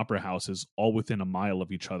different opera houses, all within a mile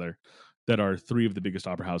of each other, that are three of the biggest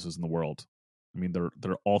opera houses in the world. I mean,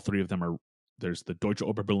 they're all three of them are. There's the Deutsche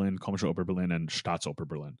Oper Berlin, Komische Oper Berlin, and Staatsoper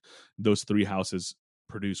Berlin. Those three houses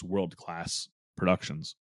produce world class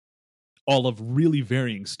productions, all of really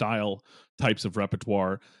varying style, types of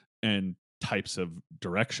repertoire, and types of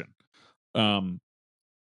direction. Um,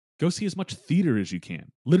 Go see as much theater as you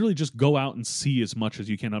can. Literally, just go out and see as much as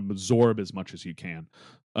you can, absorb as much as you can.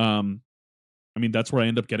 Um, I mean, that's where I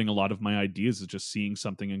end up getting a lot of my ideas, is just seeing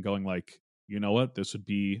something and going like, you know what, this would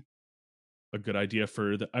be a good idea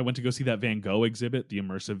for the. I went to go see that Van Gogh exhibit, the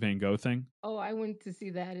immersive Van Gogh thing. Oh, I went to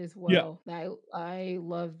see that as Yeah. well. I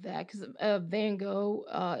love that because Van Gogh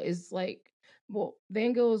is like, well,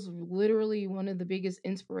 Van Gogh is literally one of the biggest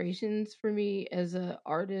inspirations for me as a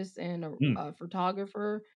artist and Mm. a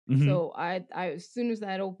photographer. Hmm. So I as soon as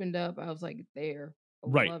that opened up, I was like, there, I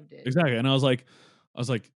Right. loved it. Exactly. And I was like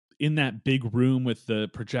in that big room with the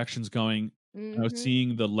projections going, and I was Mm-hmm.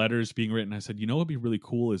 seeing the letters being written. I said, you know what'd be really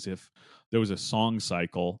cool is if there was a song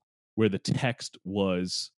cycle where the text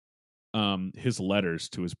was his letters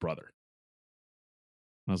to his brother.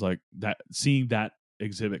 And I was like, that seeing that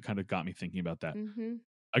exhibit kind of got me thinking about that. Mm-hmm.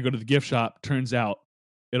 I go to the gift shop, turns out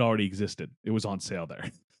it already existed. It was on sale there.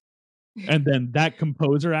 And then that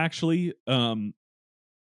composer actually,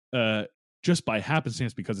 uh, just by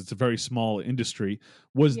happenstance, because it's a very small industry,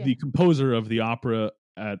 was Yeah. the composer of the opera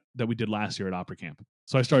that we did last year at Opera Camp.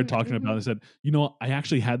 So I started talking about Mm-hmm. it. I said, you know, I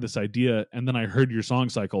actually had this idea, and then I heard your song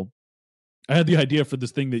cycle. I had the idea for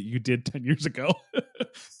this thing that you did 10 years ago.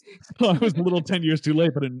 So I was a little 10 years too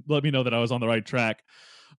late, but it let me know that I was on the right track.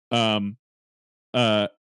 Um, uh,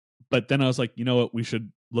 but then I was like, you know what? We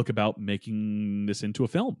should look about making this into a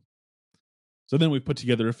film. So then we put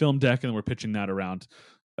together a film deck and we're pitching that around.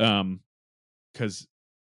 Because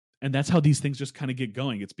and that's how these things just kind of get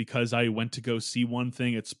going. It's because I went to go see one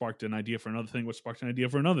thing, it sparked an idea for another thing, which sparked an idea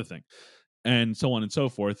for another thing, and so on and so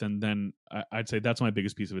forth. And then I'd say that's my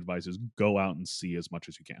biggest piece of advice: is go out and see as much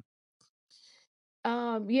as you can.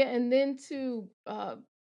 Yeah, and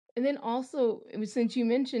then also, since you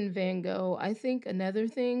mentioned Van Gogh, I think another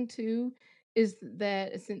thing too is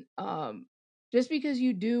that just because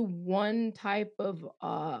you do one type of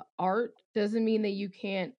art doesn't mean that you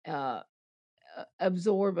can't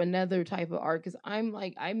absorb another type of art. Because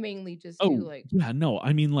I mainly just do Oh like, yeah, no,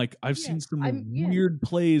 I mean, like I've yeah, seen some yeah, weird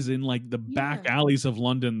plays in like the back yeah, alleys of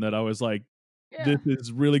London that I was like, this yeah.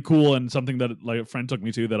 is really cool, and something that like a friend took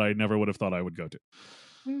me to that I never would have thought I would go to.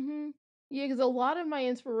 Mhm. Yeah, because a lot of my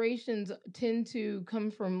inspirations tend to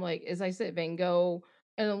come from, like, as I said, Van Gogh,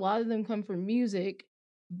 and a lot of them come from music,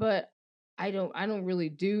 but I don't really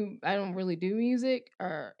do music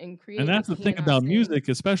or and And create, that's like, the thing cannot about sing. music,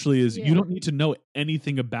 especially, is you Yeah. don't need to know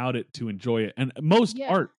anything about it to enjoy it. And most Yeah.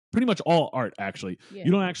 art, pretty much all art, actually, you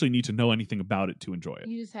Yeah. don't actually need to know anything about it to enjoy it,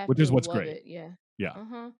 You just have which to is what's love great. it, yeah. Yeah.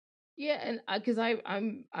 Uh-huh. Yeah, and because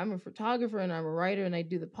I'm a photographer and I'm a writer and I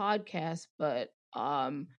do the podcast, but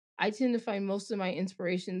I tend to find most of my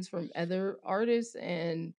inspirations from other artists.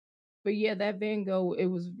 And but yeah, that Van Gogh, it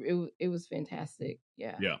was fantastic.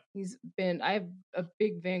 Yeah. Yeah. I have a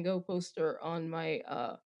big Van Gogh poster on my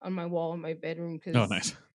wall in my bedroom Oh, because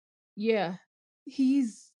nice. yeah,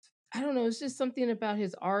 he's I don't know, it's just something about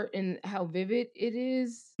his art and how vivid it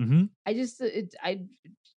is. Hmm. I just I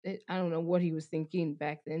don't know what he was thinking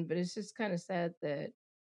back then, but it's just kind of sad that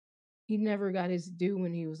he never got his due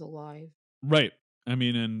when he was alive. Right. I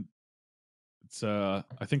mean, and it's, I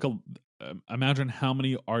think, imagine how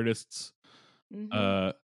many artists Mhm.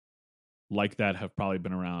 uh, like that have probably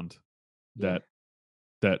been around Yeah.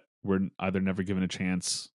 that were either never given a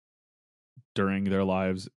chance during their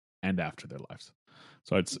lives and after their lives.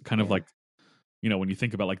 So it's kind of Yeah. like, when you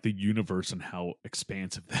think about like the universe and how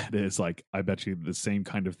expansive that is, like I bet you the same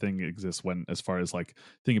kind of thing exists when, as far as like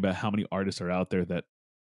thinking about how many artists are out there that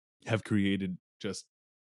have created just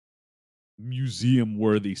museum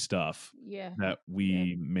worthy stuff Yeah. that Yeah.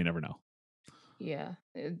 we may never know. Yeah.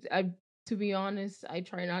 I to be honest, I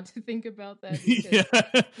try not to think about that Yeah. because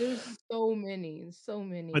there's so many, so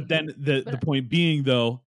But many. then the But point being,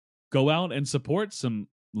 though, go out and support some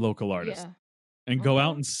local artists yeah. and go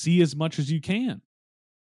out Uh-huh. and see as much as you can.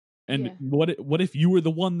 And Yeah. what if you were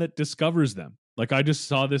the one that discovers them? Like I just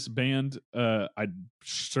saw this band. I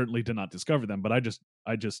certainly did not discover them, but I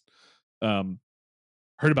just um,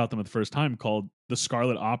 heard about them for the first time, called the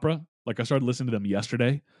Scarlet Opera. Like I started listening to them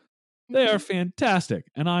yesterday. They are Mhm.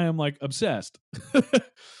 fantastic, and I am like obsessed.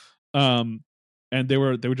 um, and they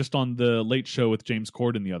were just on the Late Show with James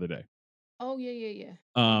Corden the other day. Oh, yeah, yeah, yeah.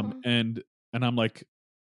 Um, Uh-huh. and and I'm like,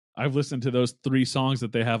 I've listened to those 3 songs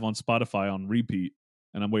that they have on Spotify on repeat,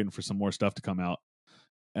 and I'm waiting for some more stuff to come out.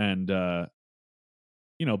 And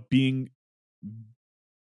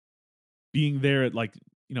being there at, like,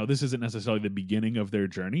 this isn't necessarily the beginning of their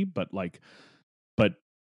journey, but like, but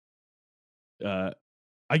uh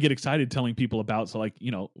I get excited telling people about, so like,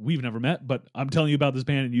 we've never met, but I'm telling you about this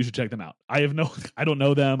band and you should check them out. I have no I don't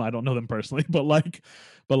know them. I don't know them personally, but like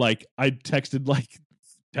I texted like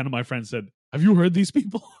 10 of my friends, said, "Have you heard these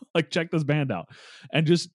people? Like check this band out." And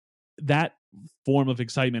just that form of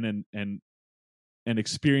excitement and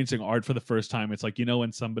experiencing art for the first time. It's like,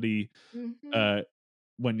 when somebody Mhm. uh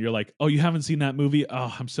when you're like, "Oh, you haven't seen that movie?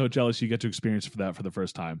 Oh, I'm so jealous you get to experience for that for the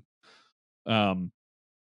first time." Um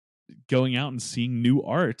Going out and seeing new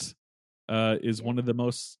art is one Yeah. of the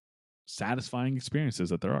most satisfying experiences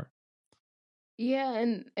that there are. Yeah,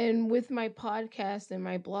 and with my podcast and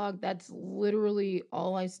my blog, that's literally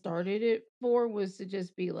all I started it for, was to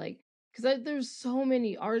just be like, because there's so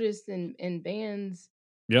many artists and bands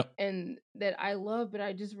Yep. and that I love, but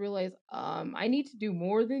I just realized I need to do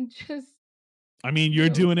more than just I mean, you're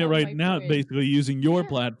doing it tell right my now, friends. basically using your Yeah,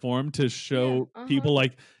 platform to yeah, show uh-huh, people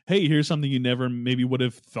like, "Hey, here's something you never maybe would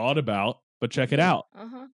have thought about, but check it yeah, out."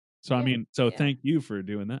 uh-huh, So I yeah, mean, so yeah. thank you for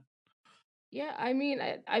doing that. Yeah, I mean,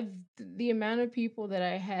 I've the amount of people that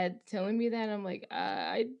I had telling me that, I'm like,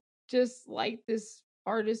 I just like this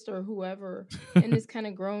artist or whoever, and it's kind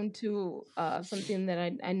of grown to something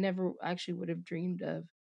that I never actually would have dreamed of.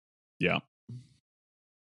 Yeah.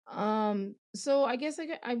 So I guess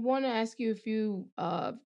I want to ask you a few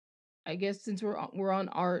I guess since we're on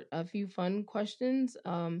art, a few fun questions.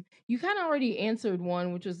 You kind of already answered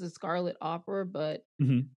one, which was the Scarlet Opera, but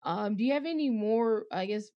Mhm. do you have any more, I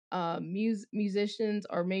guess, musicians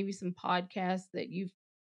or maybe some podcasts that you've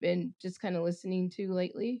been just kind of listening to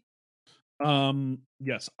lately?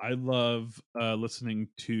 Yes, I love listening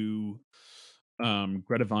to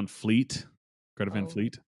Greta Van Fleet. Greta Van Oh,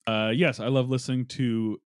 Fleet. Yes, I love listening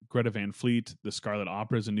to Greta Van Fleet. The Scarlet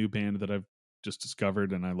Opera is a new band that I've just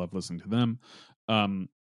discovered, and I love listening to them.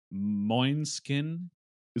 Moinskin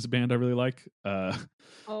is a band I really like.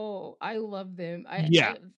 oh, I love them.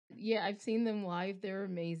 Yeah. Yeah, I've seen them live. They're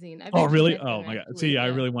amazing. I've Oh, actually really? met them Oh my god. See, actually. I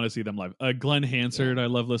Yeah. really want to see them live. Glenn Hansard, Yeah. I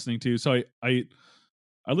love listening to. So I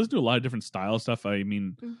listen to a lot of different style stuff. I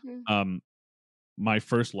mean, Mhm. um, my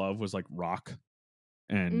first love was like rock,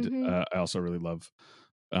 and Mhm. I also really love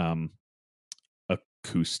um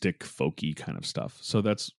acoustic folky kind of stuff. So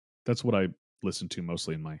that's what I listen to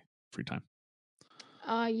mostly in my free time.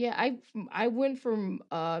 Yeah, I went from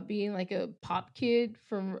being like a pop kid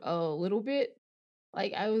from a little bit.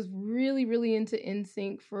 Like I was really really into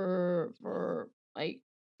NSYNC for like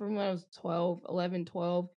from when I was 12, 11,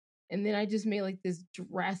 12, and then I just made like this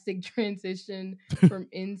drastic transition from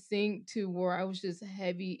NSYNC to where I was just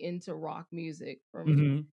heavy into rock music from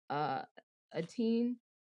Hmm. uh a teen.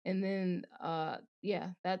 And then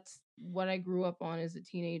yeah, that's what I grew up on as a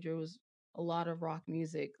teenager was a lot of rock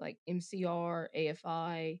music like MCR,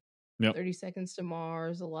 AFI, Yep. 30 Seconds to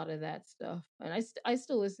Mars, a lot of that stuff. And I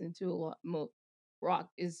still listen to a lot.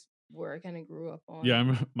 Rock is where I kind of grew up Yeah,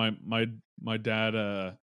 on. I'm my dad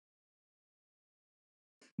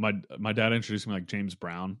my dad introduced me like James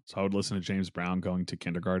Brown. So I would listen to James Brown going to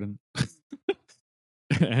kindergarten.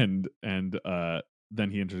 And then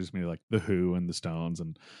he introduced me to like the Who and the Stones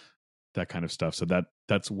and that kind of stuff. So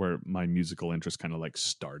that's where my musical interest kind of like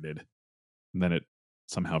started. And then it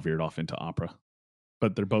somehow veered off into opera.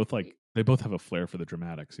 But they're both like they both have a flair for the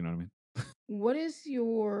dramatics, you know what I mean? What is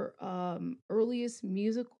your earliest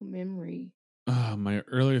musical memory? My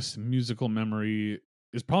earliest musical memory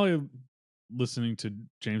is probably listening to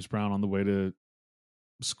James Brown on the way to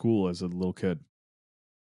school as a little kid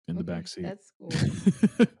in the back Okay, seat. that's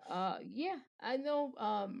cool. Yeah, I know.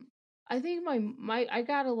 I think my I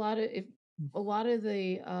got a lot of if a lot of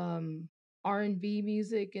the R&B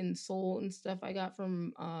music and soul and stuff I got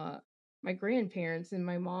from my grandparents and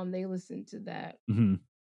my mom. They listened to that Mhm.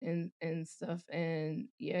 and stuff. And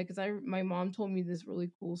yeah, because I my mom told me this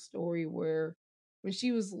really cool story where when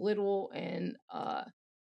she was little and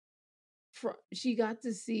she got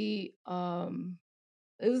to see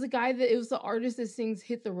it was the guy that it was the artist that sings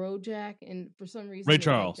 "Hit the Road Jack," and for some Ray reason they like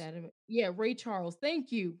Charles. that. Yeah, Ray Charles.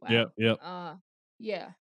 Thank you. Yep, Wow. yep. Yeah,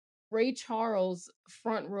 Ray Charles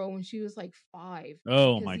front row when she was like 5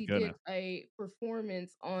 Oh because my he did goodness. a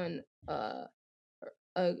performance on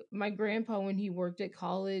my grandpa when he worked at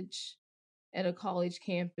college at a college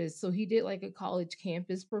campus. So he did like a college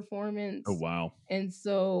campus Oh performance. wow. And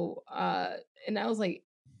so and I was like,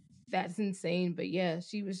 that's insane. But yeah,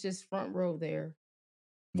 she was just front row there.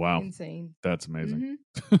 Wow. Insane. That's amazing.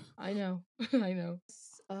 Mm-hmm. I know. I know.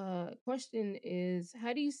 Question is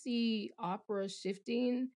how do you see opera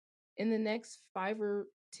shifting in the next 5 or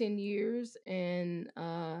 10 years? And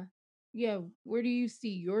yeah, where do you see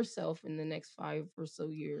yourself in the next 5 or so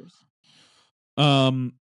years?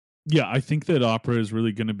 Um yeah, I think that opera is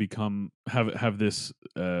really going to become have this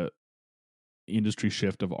industry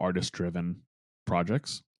shift of artist driven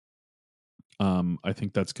projects. I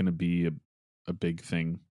think that's going to be a big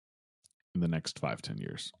thing in the next 5-10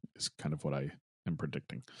 years is kind of what I am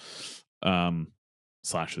predicting. Um,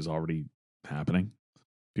 Slash is already happening.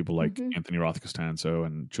 People like Mm-hmm. Anthony Roth Costanzo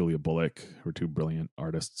and Julia Bullock, who are two brilliant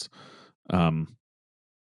artists. Um,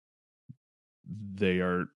 they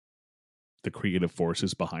are the creative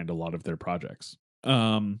forces behind a lot of their projects.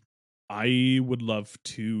 I would love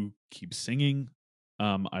to keep singing.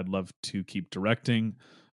 I'd love to keep directing.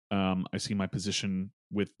 I see my position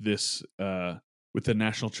with this with the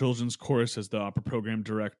National Children's Chorus as the opera program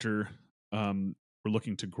director. We're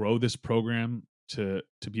looking to grow this program to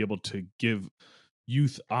be able to give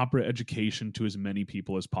youth opera education to as many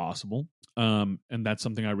people as possible. And that's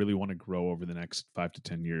something I really want to grow over the next 5 to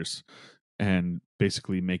 10 years, and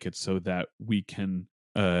basically make it so that we can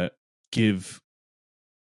give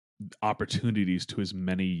opportunities to as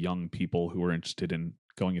many young people who are interested in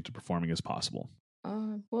going into performing as possible.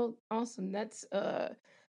 Well, awesome. That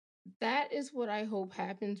is what I hope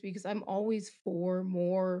happens because I'm always for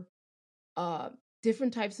more uh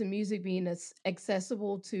different types of music being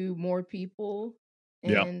accessible to more people.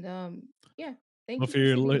 Yeah. And yeah, thank Well, you for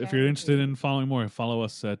sitting if down you're with interested me. in following more, follow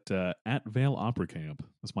us at Vale Opera Camp.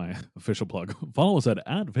 That's my official plug. Follow us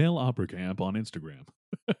at Vale Opera Camp on Instagram.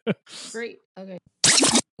 Great. Okay.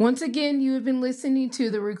 Once again, you have been listening to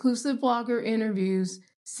the Reclusive Blogger interviews.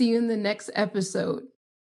 See you in the next episode.